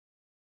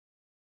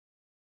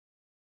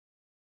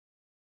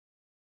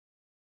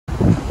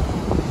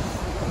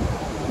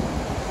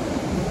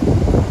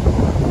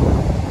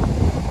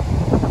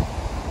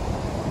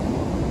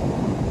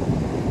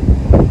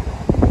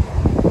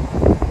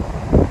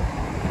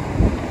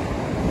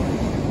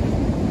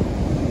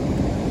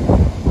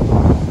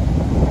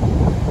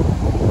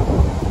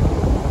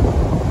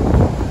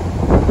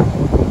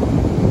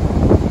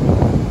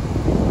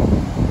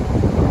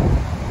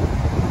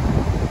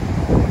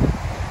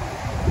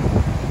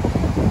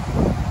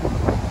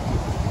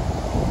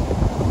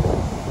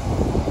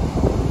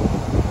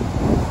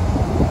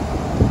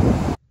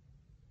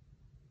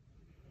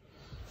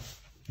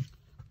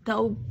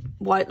no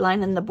white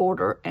line in the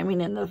border,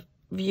 in the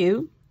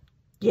view.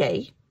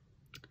 Yay.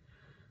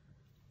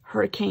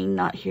 Hurricane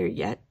not here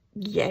yet.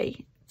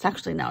 Yay. It's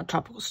actually now a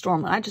tropical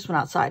storm, and I just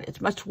went outside. It's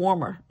much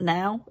warmer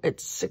now.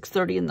 It's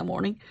 6:30 in the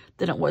morning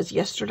than it was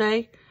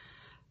yesterday,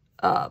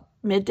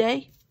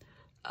 midday.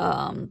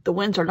 The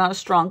winds are not as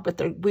strong,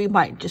 but we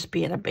might just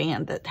be in a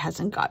band that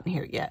hasn't gotten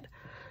here yet.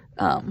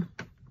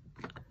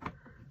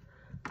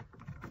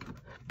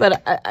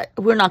 But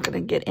we're not going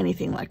to get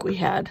anything like we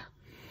had.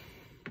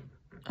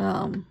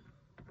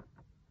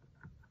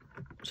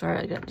 Sorry,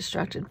 I got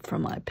distracted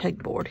from my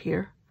pegboard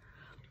here.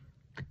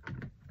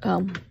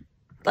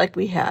 Like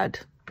we had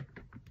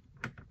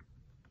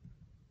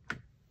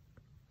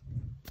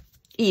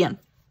Ian.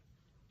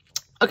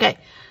 Okay,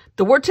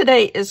 the word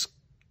today is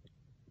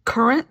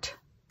current,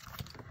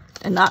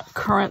 and not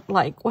current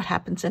like what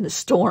happens in a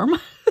storm.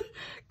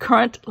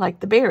 Current like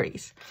the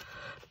berries.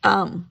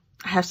 I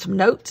have some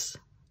notes.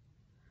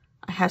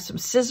 I have some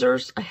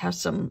scissors. I have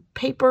some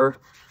paper.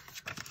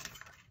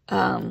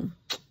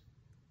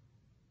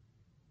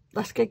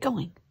 Let's get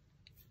going.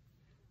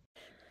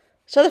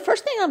 So the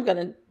first thing I'm going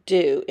to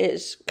do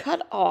is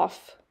cut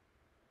off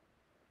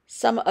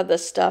some of the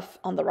stuff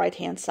on the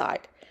right-hand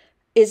side.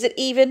 Is it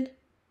even?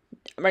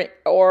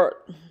 Or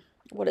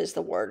what is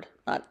the word?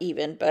 Not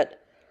even,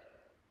 but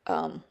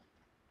the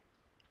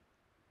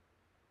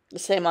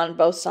same on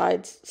both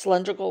sides.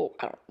 Cylindrical?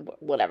 I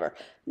don't, whatever.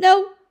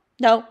 No.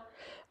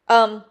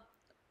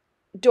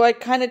 Do I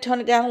kind of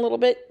tone it down a little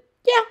bit?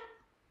 Yeah,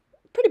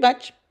 pretty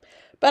much.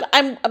 But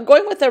I'm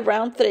going with a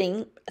round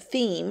theme.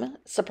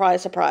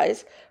 Surprise,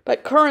 surprise.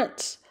 But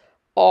currents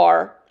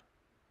are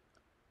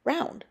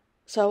round.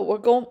 So we're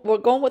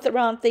going with the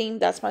round theme.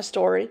 That's my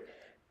story,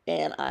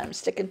 and I'm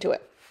sticking to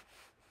it.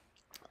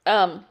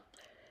 And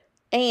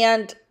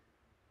I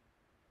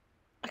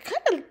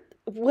kind of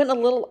went a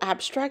little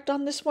abstract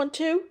on this one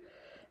too.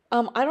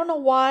 I don't know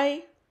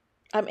why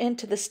I'm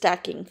into the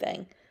stacking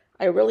thing.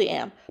 I really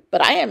am.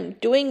 But I am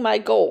doing my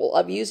goal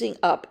of using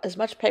up as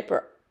much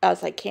paper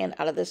as I can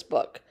out of this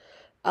book.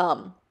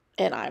 And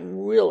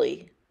I'm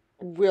really,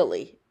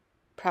 really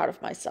proud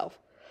of myself.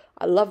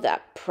 I love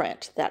that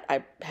print that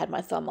I had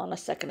my thumb on a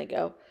second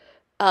ago.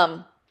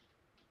 But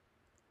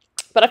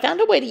I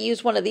found a way to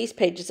use one of these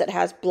pages that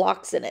has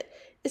blocks in it.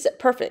 Is it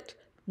perfect?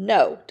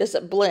 No. Does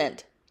it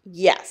blend?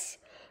 Yes.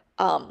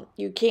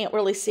 You can't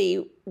really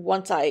see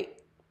once I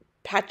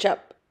patch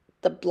up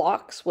the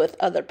blocks with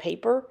other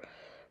paper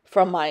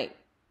from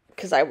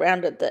because I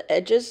rounded the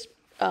edges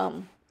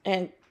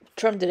and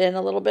trimmed it in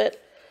a little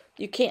bit.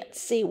 You can't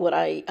see what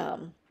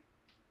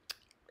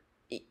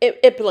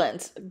it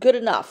blends. Good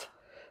enough.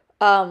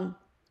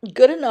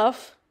 Good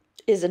enough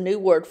is a new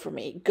word for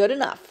me. Good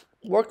enough.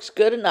 Works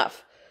good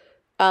enough.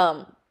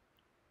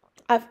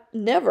 I've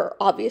never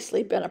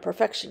obviously been a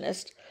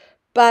perfectionist,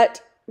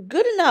 but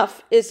good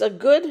enough is a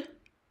good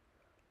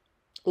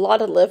law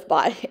to live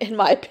by, in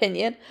my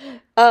opinion.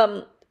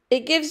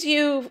 It gives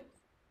you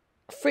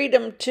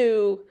freedom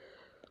to,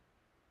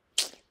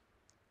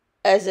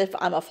 as if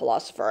I'm a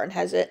philosopher and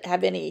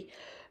have any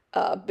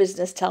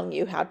business telling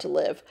you how to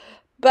live,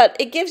 but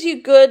it gives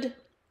you good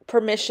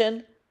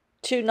permission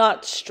to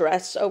not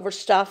stress over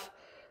stuff.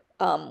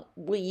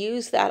 We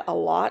use that a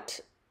lot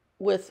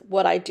with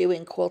what I do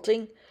in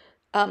quilting.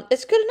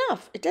 It's good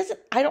enough. It doesn't,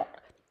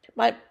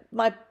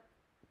 my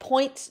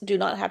points do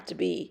not have to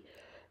be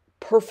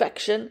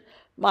perfection.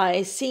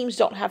 My seams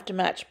don't have to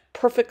match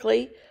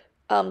perfectly.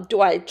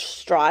 Do I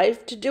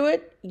strive to do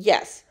it?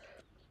 Yes.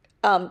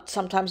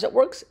 Sometimes it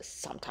works.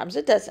 Sometimes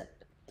it doesn't.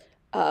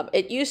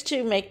 It used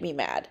to make me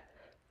mad.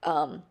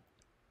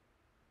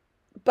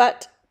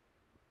 But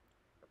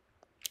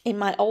in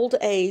my old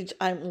age,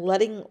 I'm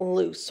letting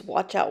loose.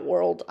 Watch out,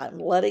 world. I'm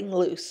letting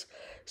loose.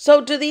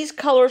 So do these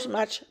colors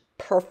match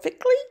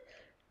perfectly?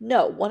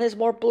 No. One is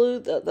more blue.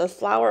 The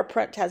flower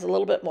print has a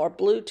little bit more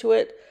blue to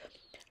it.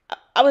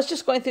 I was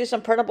just going through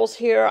some printables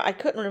here. I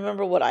couldn't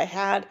remember what I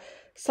had.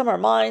 Some are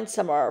mine.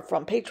 Some are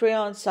from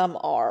Patreon. Some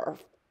are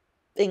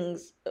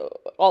things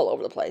all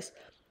over the place.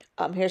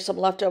 Here's some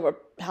leftover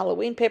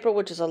Halloween paper,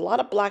 which is a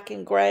lot of black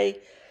and gray.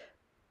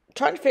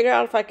 Trying to figure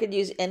out if I could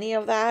use any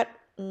of that.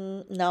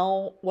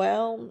 No.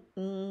 Well,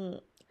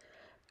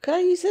 could I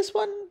use this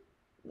one?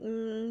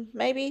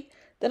 Maybe.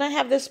 Then I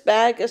have this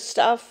bag of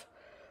stuff.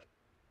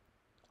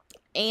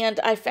 And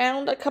I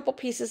found a couple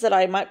pieces that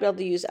I might be able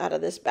to use out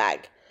of this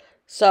bag.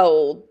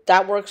 So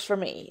that works for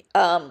me.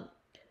 Are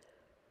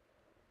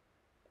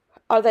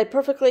they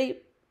perfectly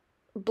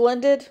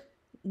blended?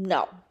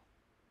 No.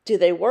 Do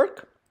they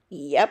work?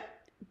 Yep.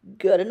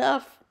 Good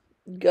enough.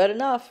 Good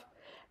enough.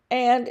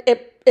 And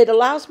it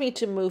allows me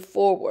to move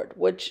forward,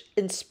 which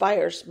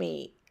inspires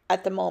me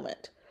at the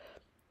moment.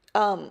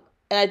 And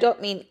I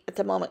don't mean at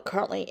the moment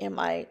currently in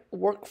my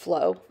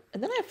workflow.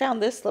 And then I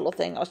found this little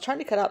thing. I was trying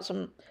to cut out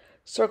some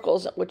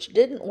circles, which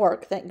didn't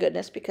work, thank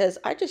goodness, because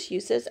I just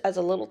use this as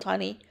a little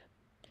tiny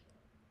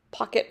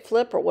pocket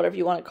flip, or whatever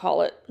you want to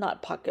call it.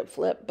 Not pocket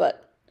flip,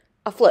 but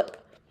a flip.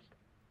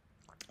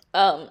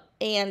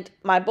 And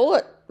my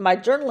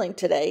journaling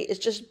today is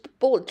just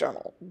bullet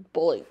journal.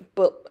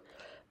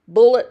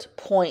 bullet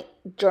point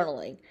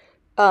journaling.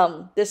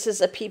 This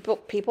is a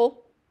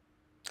people,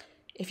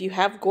 if you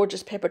have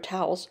gorgeous paper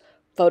towels,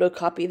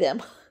 photocopy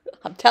them.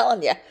 I'm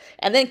telling you.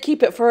 And then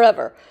keep it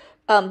forever.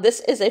 This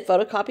is a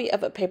photocopy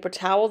of a paper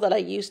towel that I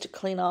used to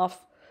clean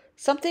off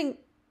something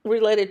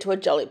related to a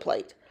jelly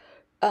plate.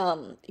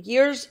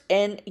 Years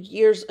and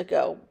years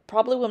ago,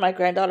 probably when my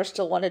granddaughter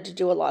still wanted to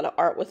do a lot of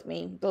art with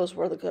me. Those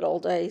were the good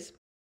old days.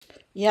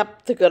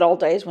 Yep, the good old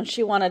days when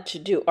she wanted to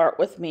do art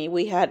with me.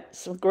 We had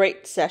some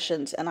great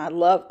sessions, and I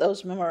love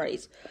those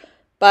memories.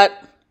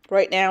 But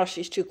right now,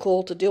 she's too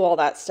cool to do all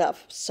that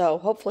stuff. So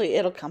hopefully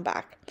it'll come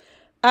back.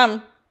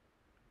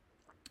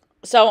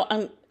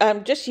 So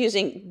I'm just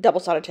using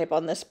double-sided tape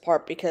on this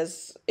part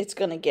because it's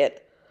going to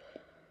get,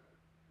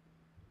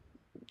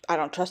 I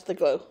don't trust the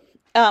glue.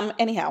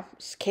 Anyhow,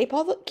 keep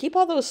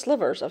all those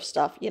slivers of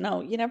stuff. You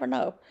know, you never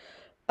know.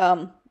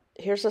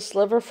 Here's a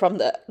sliver from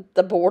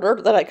the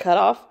border that I cut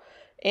off,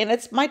 and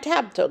it's my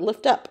tab to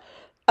lift up.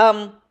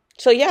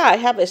 So yeah, I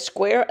have a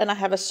square and I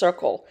have a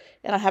circle,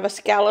 and I have a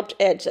scalloped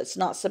edge that's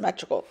not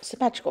symmetrical.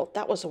 Symmetrical,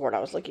 that was the word I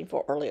was looking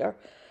for earlier.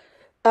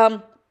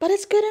 But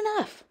it's good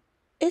enough.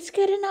 It's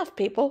good enough,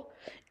 people.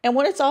 And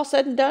when it's all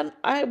said and done,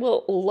 I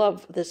will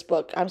love this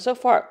book. I'm so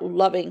far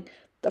loving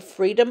the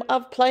freedom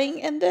of playing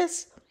in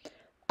this.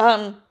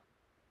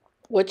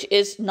 Which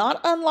is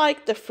not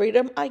unlike the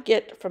freedom I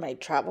get from a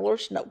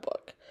traveler's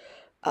notebook.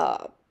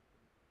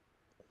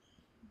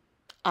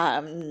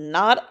 I'm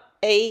not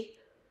a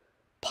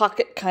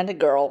pocket kind of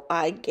girl,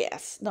 I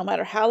guess. No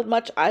matter how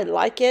much I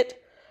like it.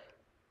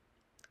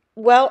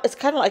 Well, it's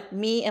kind of like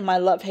me and my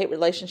love-hate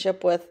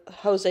relationship with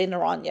Jose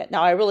Naranja.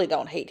 Now, I really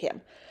don't hate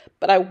him,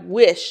 but I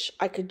wish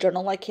I could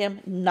journal like him.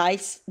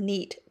 Nice,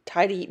 neat,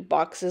 tidy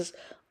boxes.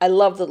 I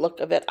love the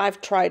look of it.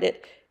 I've tried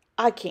it.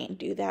 I can't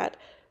do that.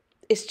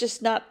 It's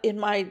just not in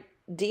my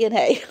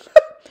DNA.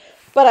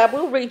 But I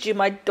will read you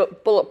my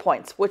bullet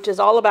points, which is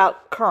all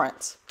about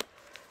currants.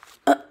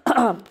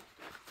 And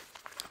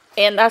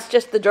that's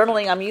just the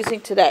journaling I'm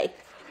using today.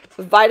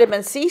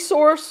 Vitamin C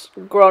source,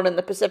 grown in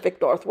the Pacific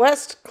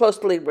Northwest,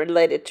 closely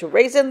related to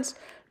raisins,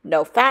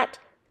 no fat,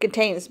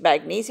 contains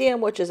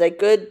magnesium, which is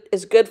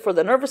good for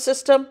the nervous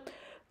system.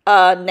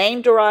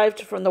 Name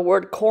derived from the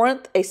word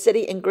Corinth, a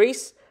city in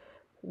Greece,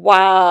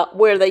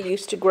 where they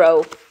used to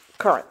grow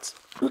currants.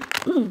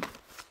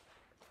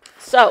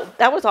 So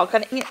that was all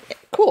kind of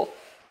cool.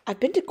 I've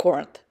been to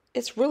Corinth.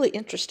 It's really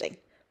interesting.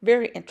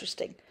 Very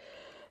interesting.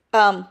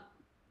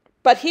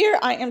 But here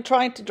I am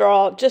trying to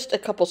draw just a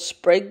couple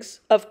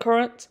sprigs of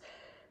currants.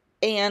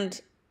 And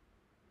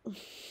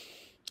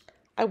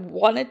I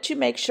wanted to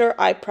make sure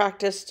I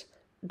practiced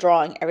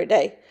drawing every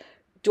day.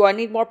 Do I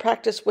need more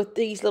practice with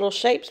these little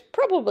shapes?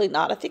 Probably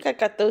not. I think I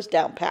got those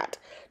down pat.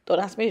 Don't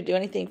ask me to do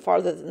anything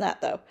farther than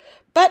that, though.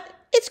 But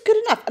it's good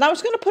enough. And I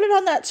was going to put it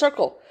on that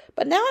circle.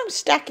 But now I'm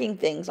stacking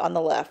things on the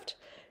left.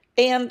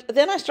 And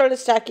then I started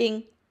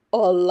stacking a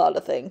lot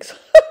of things.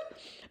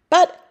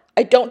 But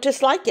I don't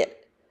dislike it.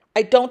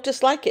 I don't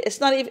dislike it.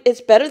 It's not even,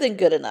 it's better than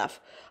good enough.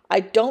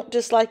 I don't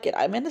dislike it.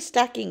 I'm in a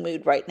stacking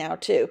mood right now,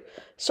 too.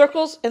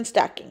 Circles and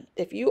stacking.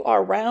 If you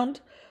are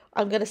round,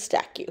 I'm going to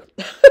stack you.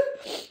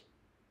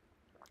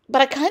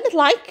 But I kind of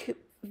like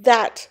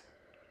that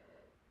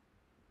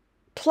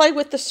play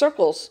with the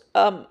circles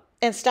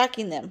and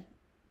stacking them.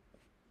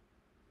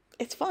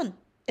 It's fun.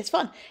 It's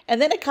fun.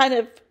 And then it kind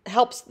of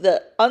helps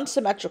the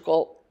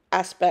unsymmetrical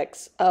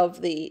aspects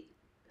of the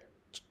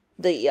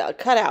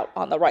cutout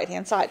on the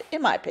right-hand side,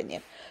 in my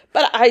opinion.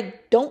 But I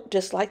don't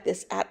dislike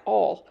this at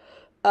all.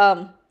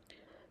 And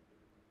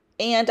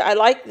I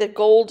like the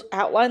gold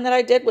outline that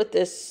I did with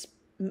this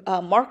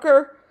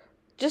marker.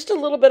 Just a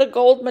little bit of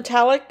gold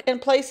metallic in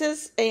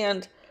places,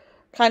 and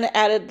kind of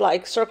added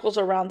like circles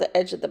around the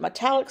edge of the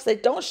metallics. They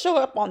don't show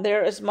up on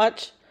there as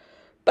much,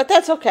 but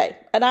that's okay.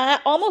 And I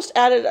almost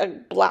added a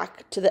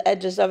black to the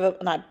edges of it,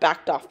 and I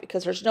backed off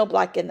because there's no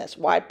black in this.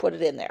 Why put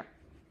it in there?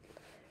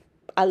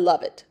 I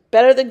love it.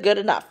 Better than good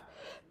enough.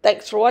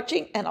 Thanks for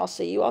watching, and I'll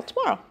see you all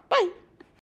tomorrow. Bye.